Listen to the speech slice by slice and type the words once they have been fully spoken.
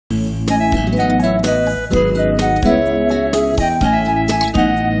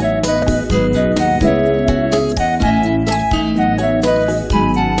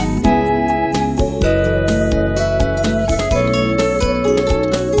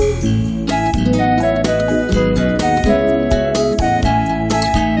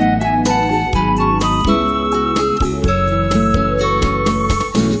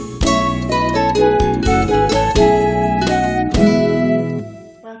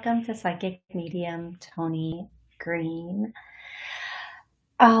welcome to Psychic Medium Toni Green.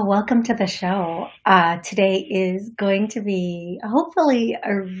 Welcome to the show. Today is going to be hopefully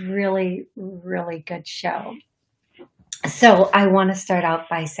a really, really good show. So I want to start out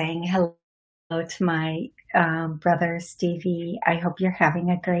by saying hello to my brother Stevie. I hope you're having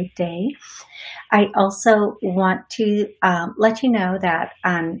a great day. I also want to let you know that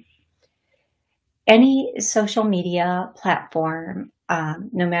on any social media platform,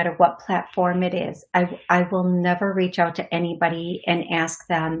 no matter what platform it is, I will never reach out to anybody and ask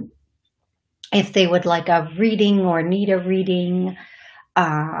them if they would like a reading or need a reading.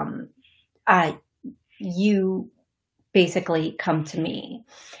 You basically come to me.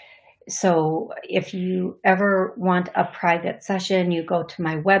 So if you ever want a private session, you go to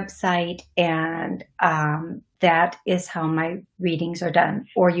my website, and that is how my readings are done.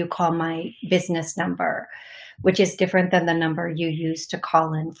 Or you call my business number, which is different than the number you use to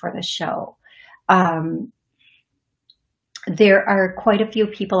call in for the show. There are quite a few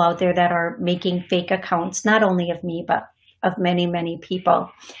people out there that are making fake accounts, not only of me, but of many, many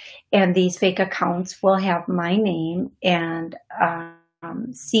people. And these fake accounts will have my name and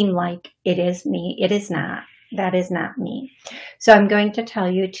seem like it is me. It is not. That is not me. So I'm going to tell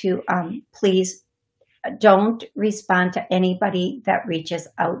you to please don't respond to anybody that reaches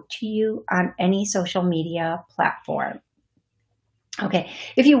out to you on any social media platform. Okay.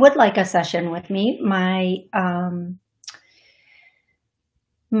 If you would like a session with me, my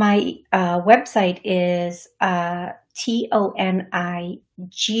website is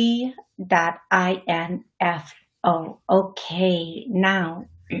TONIG.info. Okay, now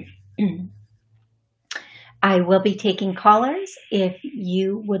I will be taking callers. If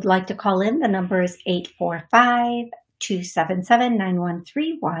you would like to call in, the number is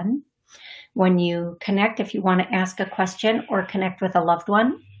 845-277-9131. When you connect, if you want to ask a question or connect with a loved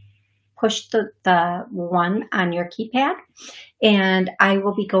one, push the 1 on your keypad, and I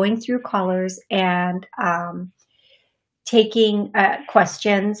will be going through callers and taking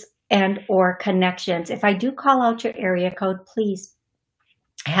questions and or connections. If I do call out your area code, please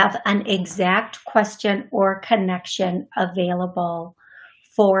have an exact question or connection available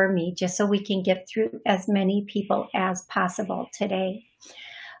for me, just so we can get through as many people as possible today.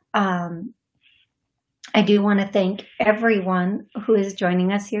 I do want to thank everyone who is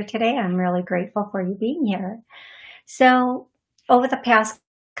joining us here today. I'm really grateful for you being here. So over the past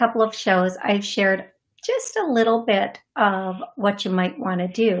couple of shows, I've shared just a little bit of what you might want to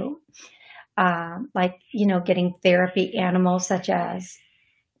do, like, getting therapy animals such as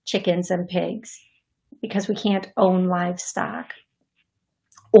chickens and pigs, because we can't own livestock,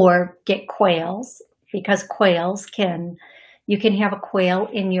 or get quails, because you can have a quail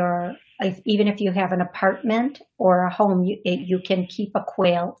in your, even if you have an apartment or a home, you can keep a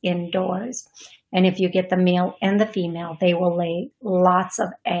quail indoors. And if you get the male and the female, they will lay lots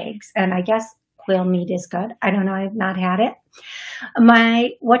of eggs. And I guess quail meat is good. I don't know. I've not had it.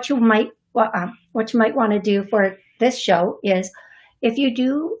 What you might want to do for this show is, if you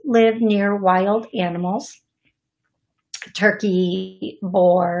do live near wild animals, turkey,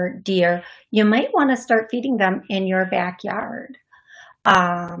 boar, deer, you might want to start feeding them in your backyard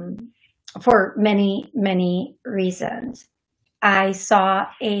for many, many reasons. I saw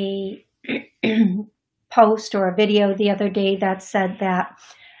a post or a video the other day that said that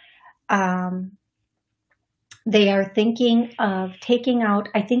they are thinking of taking out,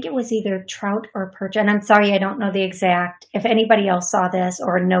 I think it was either trout or perch. And I'm sorry, I don't know the exact. If anybody else saw this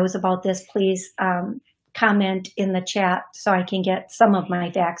or knows about this, please comment in the chat so I can get some of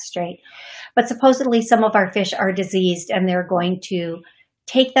my facts straight. But supposedly some of our fish are diseased, and they're going to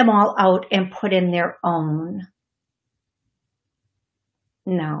take them all out and put in their own.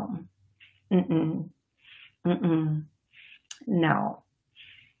 No. Mm-mm. Mm-mm. No.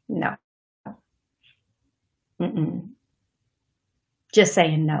 No. Mm-mm. Just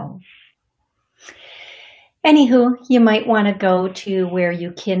saying no. Anywho, you might want to go to where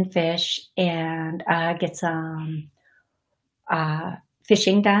you can fish and get some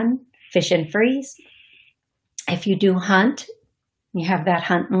fishing done, fish and freeze. If you do hunt, you have that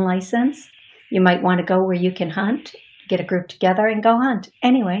hunting license, you might want to go where you can hunt, get a group together and go hunt.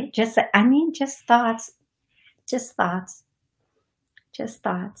 Anyway, just thoughts. Just thoughts.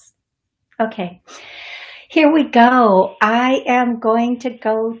 Okay. Here we go. I am going to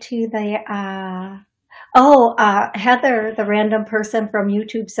go to the, Heather, the random person from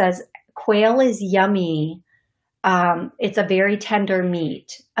YouTube, says, quail is yummy. It's a very tender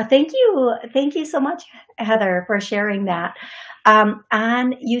meat. Thank you so much, Heather, for sharing that. On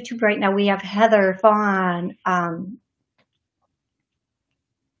YouTube right now, we have Heather Fawn.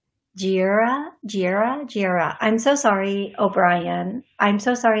 Jira. I'm so sorry, O'Brien. I'm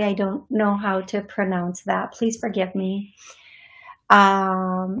so sorry I don't know how to pronounce that. Please forgive me.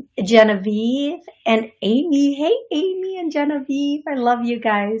 Genevieve and Amy. Hey, Amy and Genevieve. I love you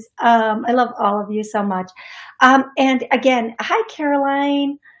guys. I love all of you so much. And again, hi,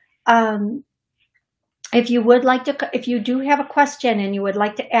 Caroline. Um, if you would like to, if you do have a question and you would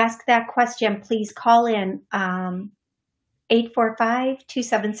like to ask that question, please call in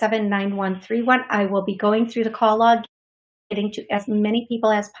 845-277-9131. I will be going through the call log, getting to as many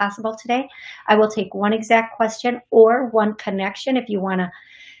people as possible today. I will take one exact question or one connection if you want to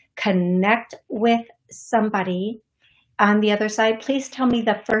connect with somebody on the other side. Please tell me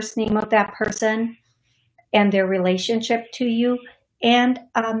the first name of that person and their relationship to you, and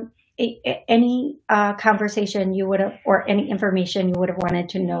any conversation you would have, or any information you would have wanted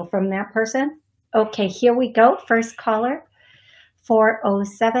to know from that person. Okay, here we go. First caller,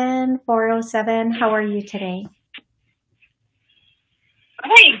 407. How are you today?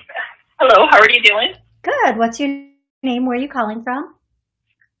 Hey, hello, how are you doing? Good. What's your name? Where are you calling from?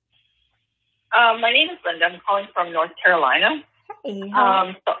 My name is Linda. I'm calling from North Carolina. Hey. So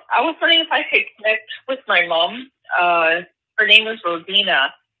I was wondering if I could connect with my mom. Her name is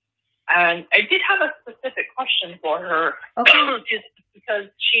Rosina, and I did have a specific question for her. Okay. Just because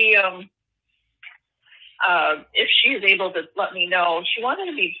she, if she is able to let me know, she wanted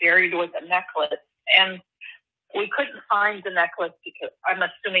to be buried with a necklace, and we couldn't find the necklace because I'm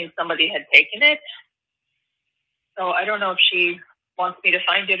assuming somebody had taken it. So I don't know if she wants me to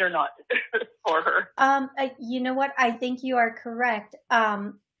find it or not for her. You know what? I think you are correct.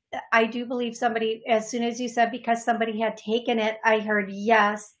 I do believe somebody, as soon as you said because somebody had taken it, I heard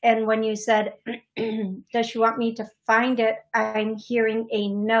yes. And when you said, does she want me to find it? I'm hearing a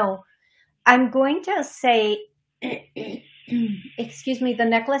no. I'm going to say, excuse me, the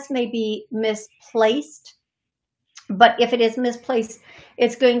necklace may be misplaced. But if it is misplaced,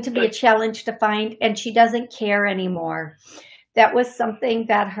 it's going to be a challenge to find, and she doesn't care anymore. That was something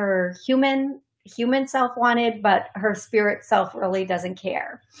that her human self wanted, but her spirit self really doesn't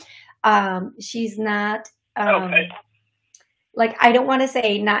care. She's not, like, I don't want to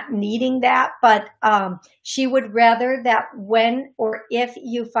say not needing that, but she would rather that when or if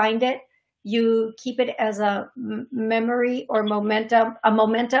you find it, you keep it as a memory or memento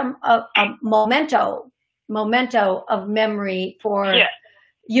of memory for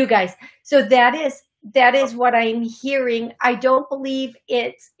you guys. So that is what I'm hearing. I don't believe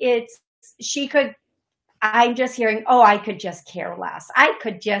it's she could. I'm just hearing, oh, I could just care less. I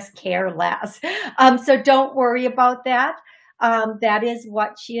could just care less. So don't worry about that. That is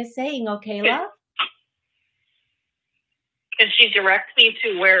what she is saying. Okay, love? Can she direct me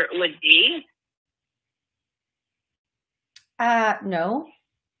to where it would be? No.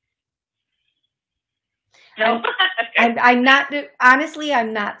 No. I'm not, honestly,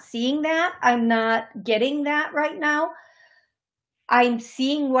 I'm not seeing that. I'm not getting that right now. I'm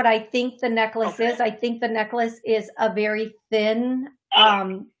seeing what I think the necklace is. I think the necklace is a very thin,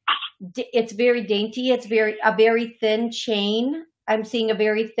 it's very dainty. It's a very thin chain. I'm seeing a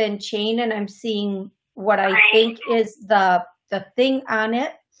very thin chain, and I'm seeing what I think is the thing on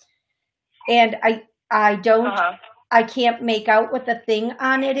it. And I don't, I can't make out what the thing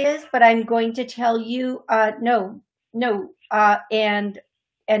on it is, but I'm going to tell you, no, and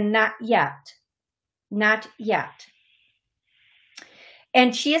not yet.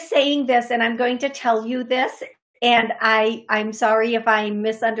 And she is saying this, and I'm going to tell you this, and I'm sorry if I'm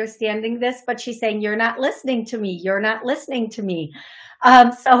misunderstanding this, but she's saying, you're not listening to me. You're not listening to me.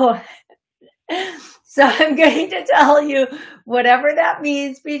 So I'm going to tell you whatever that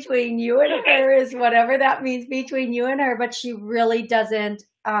means between you and her is whatever that means between you and her, but she really doesn't,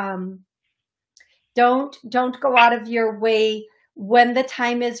 don't go out of your way. When the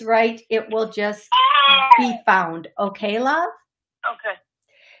time is right, it will just be found. Okay, love? Okay.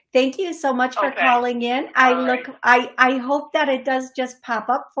 Thank you so much for calling in. I hope that it does just pop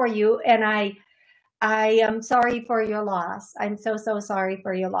up for you, and I am sorry for your loss. I'm so sorry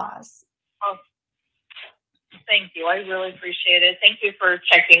for your loss. Oh, thank you. I really appreciate it. Thank you for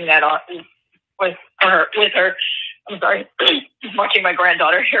checking that on with her. I'm sorry, watching my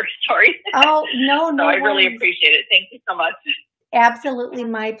granddaughter here. Sorry. Oh, no. So I really appreciate it. Thank you so much. Absolutely,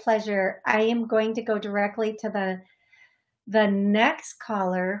 my pleasure. I am going to go directly to the next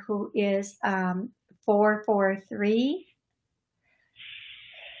caller, who is 443.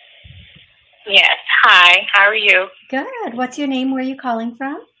 Yes. Hi. How are you? Good. What's your name? Where are you calling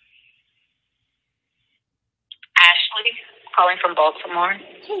from? Ashley, calling from Baltimore.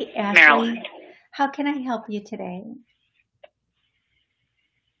 Hey, Ashley. Maryland. How can I help you today?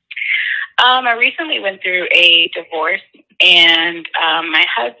 I recently went through a divorce, and my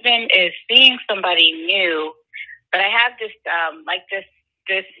husband is seeing somebody new, but I have this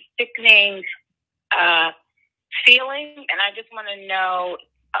this sickening feeling, and I just want to know,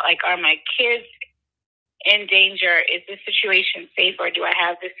 like, are my kids in danger? Is this situation safe, or do I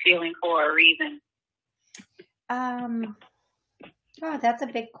have this feeling for a reason? Oh, that's a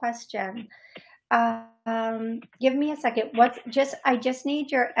big question. Give me a second. I just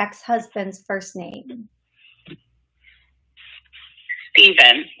need your ex-husband's first name.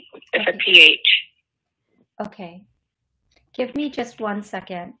 Stephen, with a PH. Okay. Give me just 1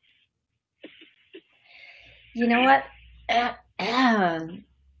 second. You know what?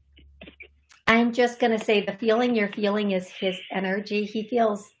 I'm just going to say the feeling you're feeling is his energy. He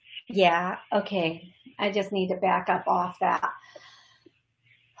feels, yeah, okay. I just need to back up off that.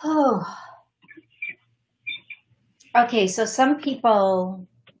 Oh. Okay, so some people,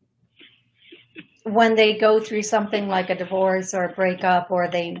 when they go through something like a divorce or a breakup or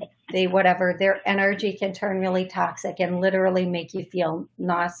they whatever, their energy can turn really toxic and literally make you feel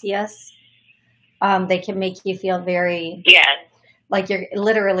nauseous. They can make you feel very, like you're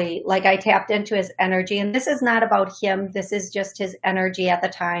literally, like I tapped into his energy. And this is not about him. This is just his energy at the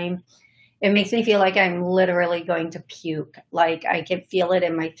time. It makes me feel like I'm literally going to puke. Like I can feel it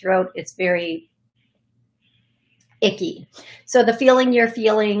in my throat. It's very icky. So the feeling you're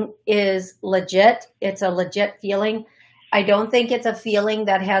feeling is legit. It's a legit feeling. I don't think it's a feeling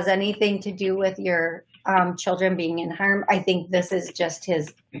that has anything to do with your children being in harm. I think this is just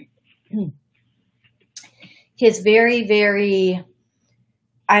his very, very,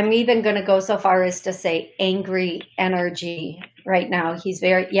 I'm even going to go so far as to say angry energy right now. He's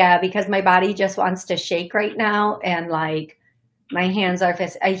very, because my body just wants to shake right now. And like my hands are,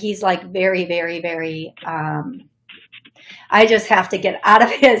 he's like very, very, very, I just have to get out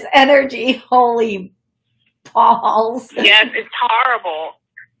of his energy. Holy balls. Yes, it's horrible.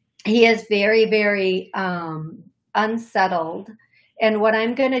 He is very, very unsettled. And what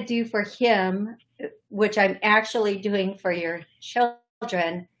I'm going to do for him, which I'm actually doing for your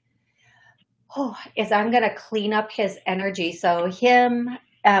children, is I'm going to clean up his energy. So him,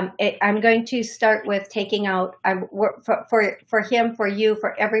 I'm going to start with taking out, for him, for you,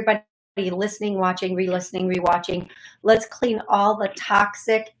 for everybody listening, watching, re-listening, re-watching. Let's clean all the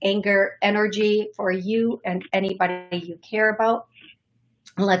toxic anger energy for you and anybody you care about.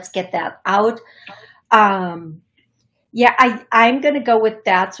 Let's get that out. I'm going to go with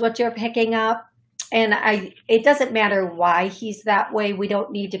that's what you're picking up. And it doesn't matter why he's that way. We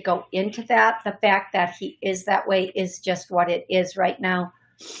don't need to go into that. The fact that he is that way is just what it is right now.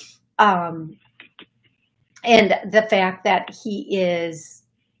 And the fact that he is,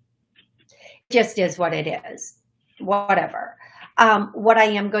 just is what it is. Whatever. What I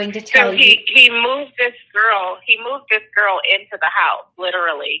am going to tell you. He moved this girl into the house,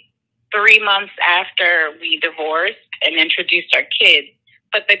 literally 3 months after we divorced and introduced our kids.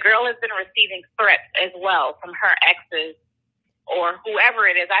 But the girl has been receiving threats as well from her exes or whoever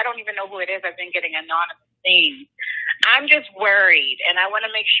it is. I don't even know who it is. I've been getting anonymous things. I'm just worried, and I want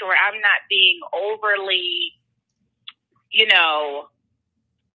to make sure I'm not being overly,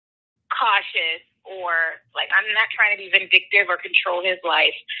 cautious, or like I'm not trying to be vindictive or control his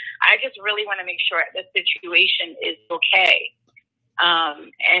life. I just really want to make sure the situation is okay.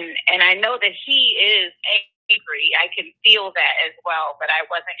 And I know that he is angry. I can feel that as well, but I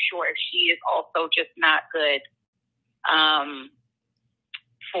wasn't sure if she is also just not good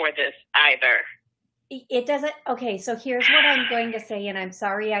for this either. It doesn't. Okay, so here's what I'm going to say, and I'm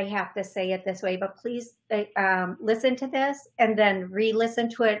sorry I have to say it this way, but please listen to this and then re-listen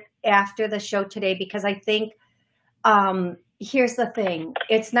to it after the show today, because I think here's the thing.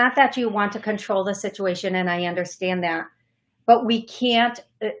 It's not that you want to control the situation, and I understand that, but we can't,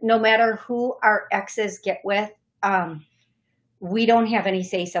 no matter who our exes get with, we don't have any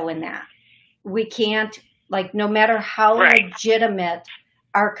say-so in that. We can't, like, no matter how legitimate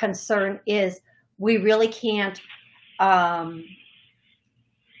our concern is, we really can't,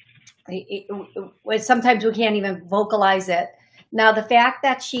 sometimes we can't even vocalize it. Now, the fact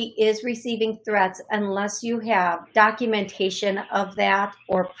that she is receiving threats, unless you have documentation of that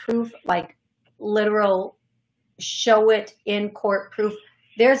or proof, like literal show it in court proof,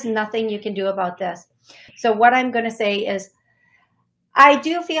 there's nothing you can do about this. So what I'm going to say is, I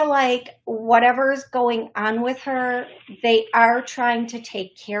do feel like whatever's going on with her, they are trying to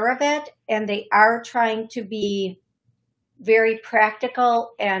take care of it, and they are trying to be very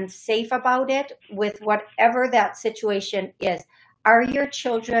practical and safe about it with whatever that situation is. Are your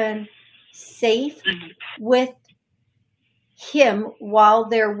children safe with him while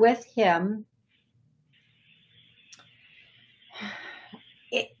they're with him,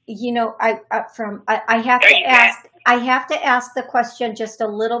 I have to ask the question just a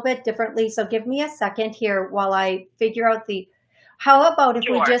little bit differently. So give me a second here while I figure out how about if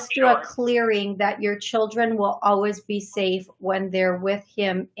we just do a clearing that your children will always be safe when they're with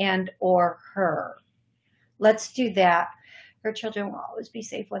him and or her. Let's do that. Her children will always be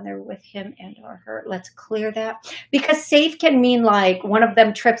safe when they're with him and or her. Let's clear that. Because safe can mean like one of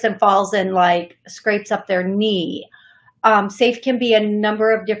them trips and falls and like scrapes up their knee. Safe can be a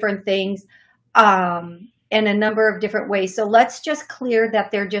number of different things in a number of different ways. So let's just clear that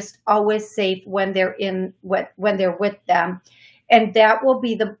they're just always safe when they're when they're with them. And that will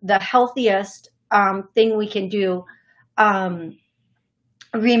be the healthiest thing we can do.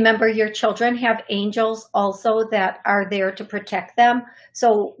 Remember, your children have angels also that are there to protect them.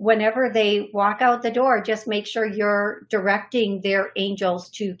 So whenever they walk out the door, just make sure you're directing their angels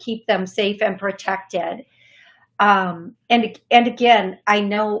to keep them safe and protected. And again, I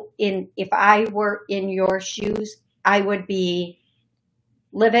know if I were in your shoes, I would be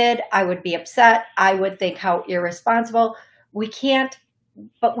livid. I would be upset. I would think how irresponsible.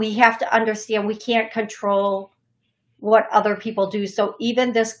 But we have to understand we can't control what other people do. So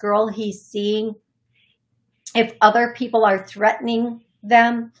even this girl he's seeing, if other people are threatening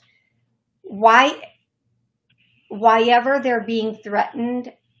them, whyever they're being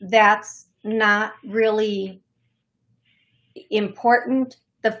threatened, that's not really important.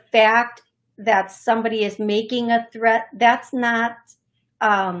 The fact that somebody is making a threat, that's not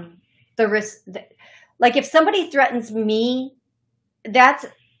the risk. Like if somebody threatens me, that's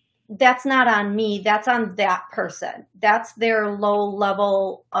not on me. That's on that person. That's their low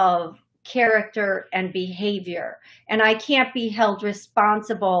level of character and behavior. And I can't be held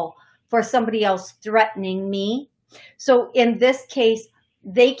responsible for somebody else threatening me. So in this case,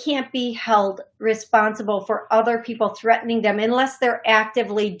 they can't be held responsible for other people threatening them unless they're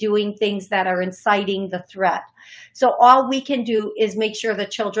actively doing things that are inciting the threat. So all we can do is make sure the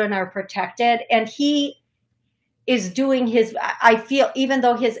children are protected. And he is doing I feel, even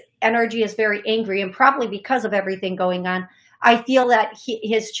though his energy is very angry and probably because of everything going on, I feel that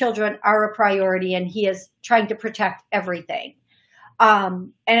his children are a priority and he is trying to protect everything.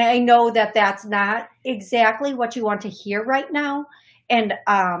 And I know that that's not exactly what you want to hear right now. And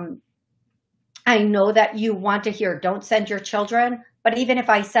I know that you want to hear, don't send your children. But even if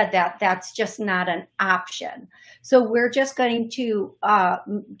I said that, that's just not an option. So we're just going to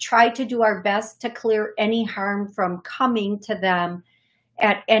try to do our best to clear any harm from coming to them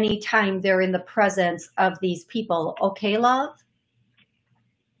at any time they're in the presence of these people. Okay, love?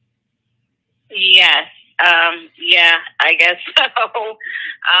 Yes. Yeah, I guess so.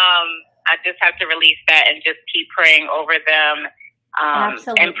 I just have to release that and just keep praying over them.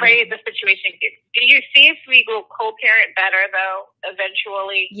 Absolutely. And pray the situation. Do you see if we will co-parent better though,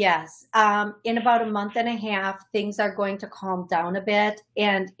 eventually? Yes. In about a month and a half, things are going to calm down a bit.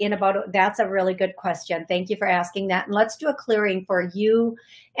 And that's a really good question. Thank you for asking that. And let's do a clearing for you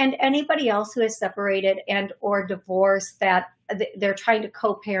and anybody else who is separated and or divorced that they're trying to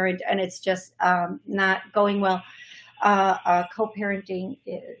co-parent and it's just not going well. Co-parenting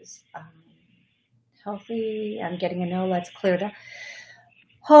is healthy. I'm getting a no. Let's clear that.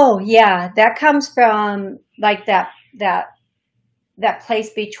 Oh yeah, that comes from like that place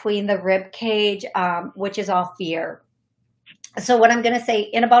between the rib cage, which is all fear. So what I'm going to say,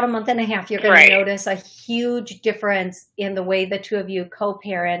 in about a month and a half, you're going to notice a huge difference in the way the two of you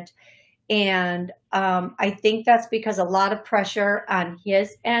co-parent. And I think that's because a lot of pressure on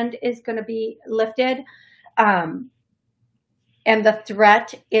his end is going to be lifted. And the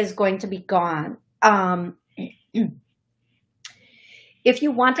threat is going to be gone. If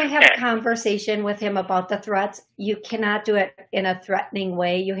you want to have a conversation with him about the threats, you cannot do it in a threatening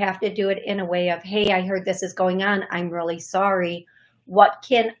way. You have to do it in a way of, hey, I heard this is going on. I'm really sorry. What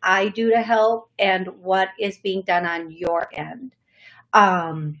can I do to help? And what is being done on your end?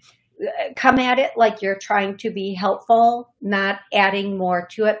 Come at it like you're trying to be helpful, not adding more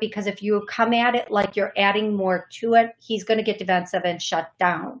to it. Because if you come at it like you're adding more to it, he's going to get defensive and shut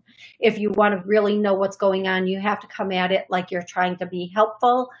down. If you want to really know what's going on, you have to come at it like you're trying to be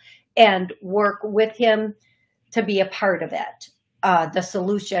helpful and work with him to be a part of it, the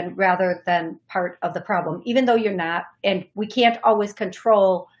solution rather than part of the problem, even though you're not. And we can't always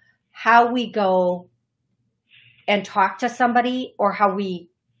control how we go and talk to somebody or how we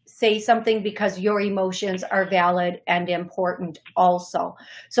say something, because your emotions are valid and important also.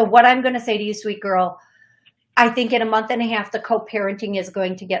 So what I'm going to say to you, sweet girl, I think in a month and a half, the co-parenting is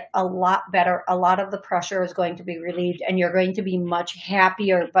going to get a lot better. A lot of the pressure is going to be relieved and you're going to be much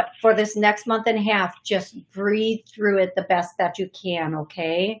happier. But for this next month and a half, just breathe through it the best that you can,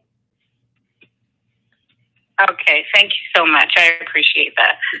 okay? Okay, thank you so much. I appreciate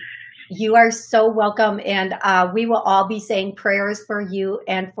that. You are so welcome. And we will all be saying prayers for you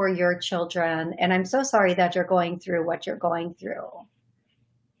and for your children. And I'm so sorry that you're going through what you're going through.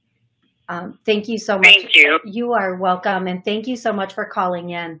 Thank you so much. Thank you. You are welcome. And thank you so much for calling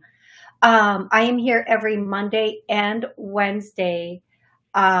in. I am here every Monday and Wednesday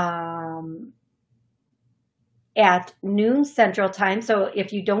at noon Central Time. So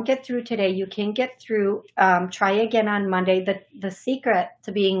if you don't get through today, you can get through. Try again on Monday. The secret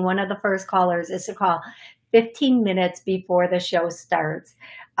to being one of the first callers is to call 15 minutes before the show starts.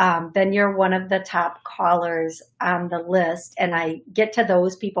 Then you're one of the top callers on the list, and I get to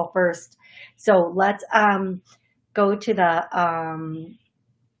those people first. So let's go to the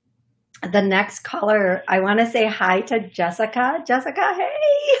next caller. I want to say hi to Jessica. Jessica,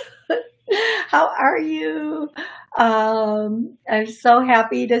 hey, how are you? I'm so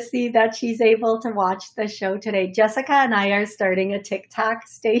happy to see that she's able to watch the show today. Jessica and I are starting a TikTok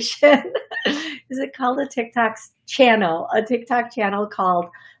station. Is it called a TikTok channel? A TikTok channel called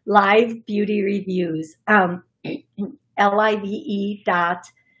Live Beauty Reviews.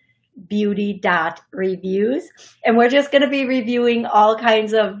 live.beauty.reviews. And we're just going to be reviewing all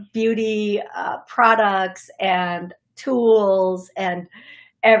kinds of beauty products and tools and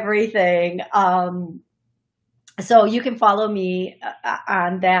everything. So you can follow me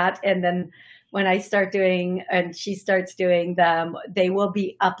on that. And then when I start doing and she starts doing them, they will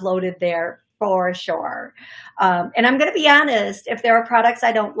be uploaded there for sure. And I'm going to be honest, if there are products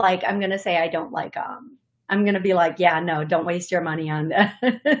I don't like, I'm going to say I don't like them. I'm going to be like, yeah, no, don't waste your money on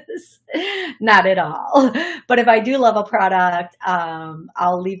this. Not at all. But if I do love a product,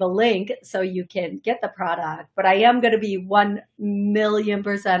 I'll leave a link so you can get the product. But I am going to be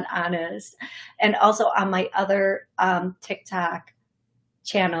 1,000,000% honest. And also on my other TikTok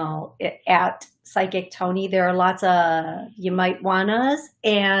channel at Psychic Toni, there are lots of you might want us,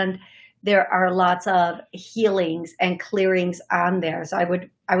 and there are lots of healings and clearings on there. So I would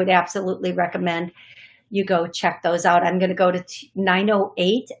absolutely recommend you go check those out. I'm going to go to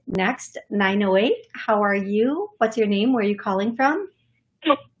 908 next. 908, how are you? What's your name? Where are you calling from?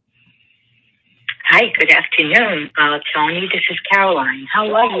 Hi, good afternoon, Toni. This is Caroline.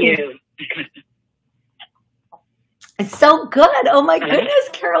 How are you? It's so good. Oh my goodness,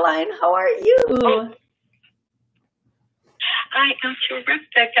 Caroline, how are you? I am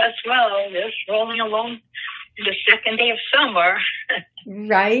terrific as well. Just rolling along the second day of summer.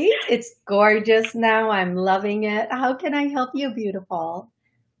 Right? It's gorgeous now. I'm loving it. How can I help you, beautiful?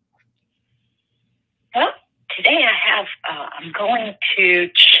 Well, today I'm going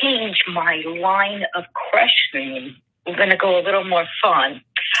to change my line of questioning. We're going to go a little more fun.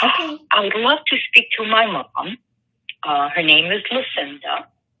 Okay. I would love to speak to my mom. Her name is Lucinda.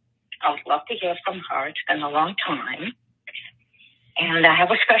 I would love to hear from her. It's been a long time. And I have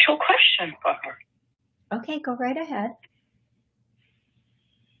a special question for her. Okay, go right ahead.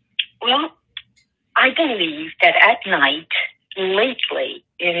 Well, I believe that at night, lately,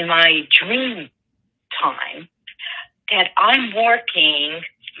 in my dream time, that I'm working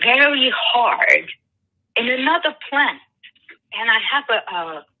very hard in another planet. And I have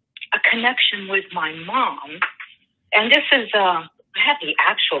a connection with my mom. And this is, I have the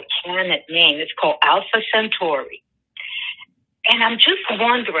actual planet name. It's called Alpha Centauri. And I'm just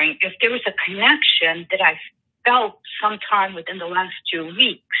wondering if there was a connection that I felt sometime within the last 2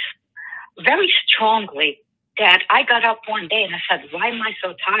 weeks, very strongly, that I got up one day and I said, why am I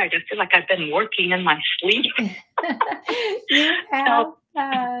so tired? I feel like I've been working in my sleep. You have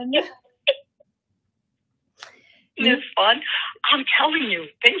fun. It's fun. I'm telling you,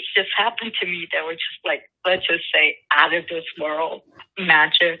 things just happened to me that were just like, let's just say, out of this world,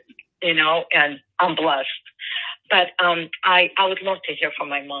 magic, and I'm blessed. But I would love to hear from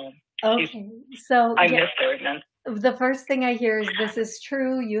my mom. Okay, so I miss her, man. The first thing I hear is this is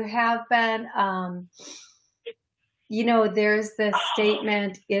true. You have been, there's this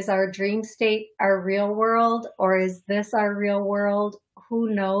statement, is our dream state our real world, or is this our real world?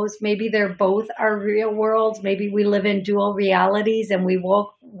 Who knows? Maybe they're both our real worlds. Maybe we live in dual realities and we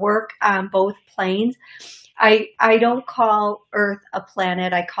work on both planes. I don't call Earth a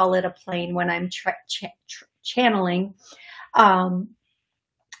planet. I call it a plane when I'm channeling.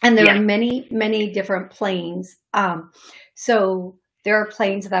 And there are many, many different planes. So there are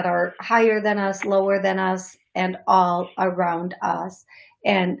planes that are higher than us, lower than us, and all around us.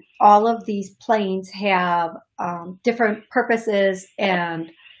 And all of these planes have different purposes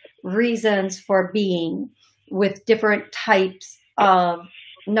and reasons for being, with different types of,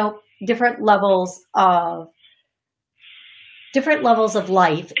 different levels of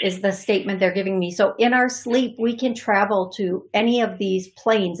life is the statement they're giving me. So in our sleep, we can travel to any of these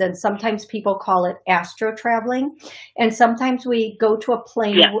planes, and sometimes people call it astro traveling. And sometimes we go to a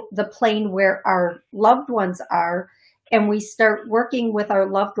plane, the plane where our loved ones are, and we start working with our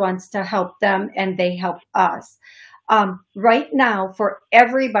loved ones to help them, and they help us. Right now, for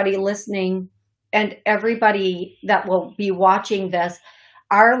everybody listening and everybody that will be watching this,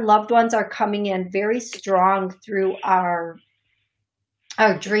 our loved ones are coming in very strong through our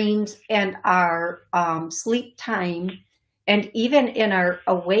dreams and our sleep time, and even in our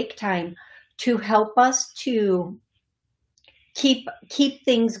awake time, to help us to keep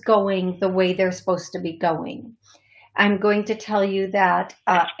things going the way they're supposed to be going. I'm going to tell you that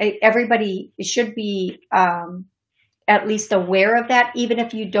everybody should be at least aware of that. Even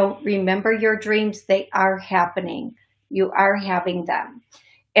if you don't remember your dreams, they are happening. You are having them.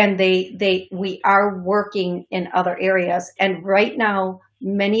 And we are working in other areas. And right now,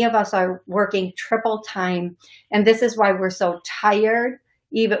 many of us are working triple time. And this is why we're so tired.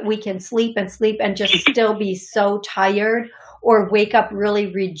 Even we can sleep and just still be so tired, or wake up really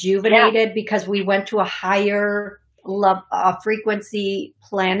rejuvenated because we went to a higher frequency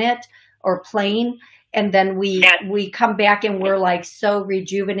planet or plane. And then we come back and we're like so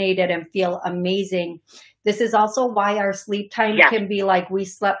rejuvenated and feel amazing. This is also why our sleep time can be like we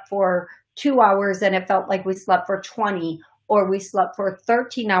slept for 2 hours and it felt like we slept for 20, or we slept for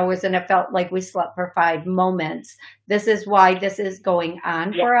 13 hours and it felt like we slept for 5 moments. This is why this is going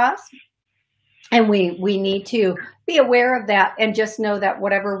on for us. And we need to be aware of that, and just know that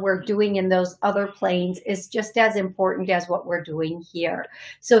whatever we're doing in those other planes is just as important as what we're doing here.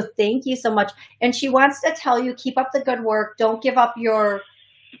 So thank you so much. And she wants to tell you, keep up the good work. Don't give up your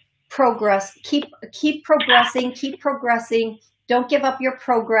progress. Keep progressing. Don't give up your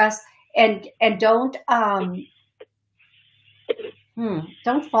progress, and don't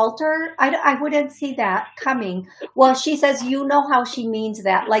falter. I wouldn't see that coming. Well, she says, you know how she means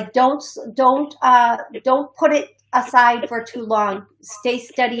that. Like, don't put it aside for too long. Stay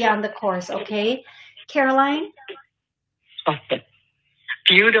steady on the course, okay, Caroline? Okay.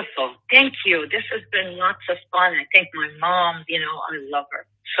 Beautiful. Thank you. This has been lots of fun. I think my mom, I love her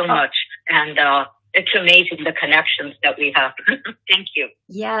so much. And it's amazing the connections that we have. Thank you.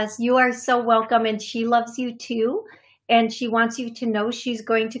 Yes, you are so welcome. And she loves you too. And she wants you to know she's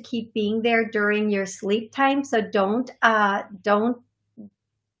going to keep being there during your sleep time. So don't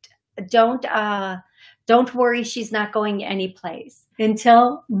worry. She's not going anyplace.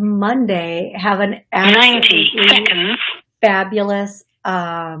 Until Monday, have an absolutely 90 seconds. Fabulous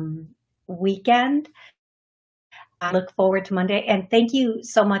weekend. I look forward to Monday. And thank you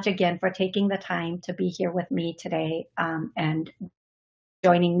so much again for taking the time to be here with me today and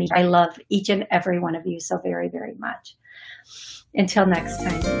joining me. I love each and every one of you so very, very much. Until next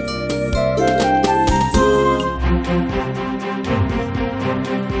time.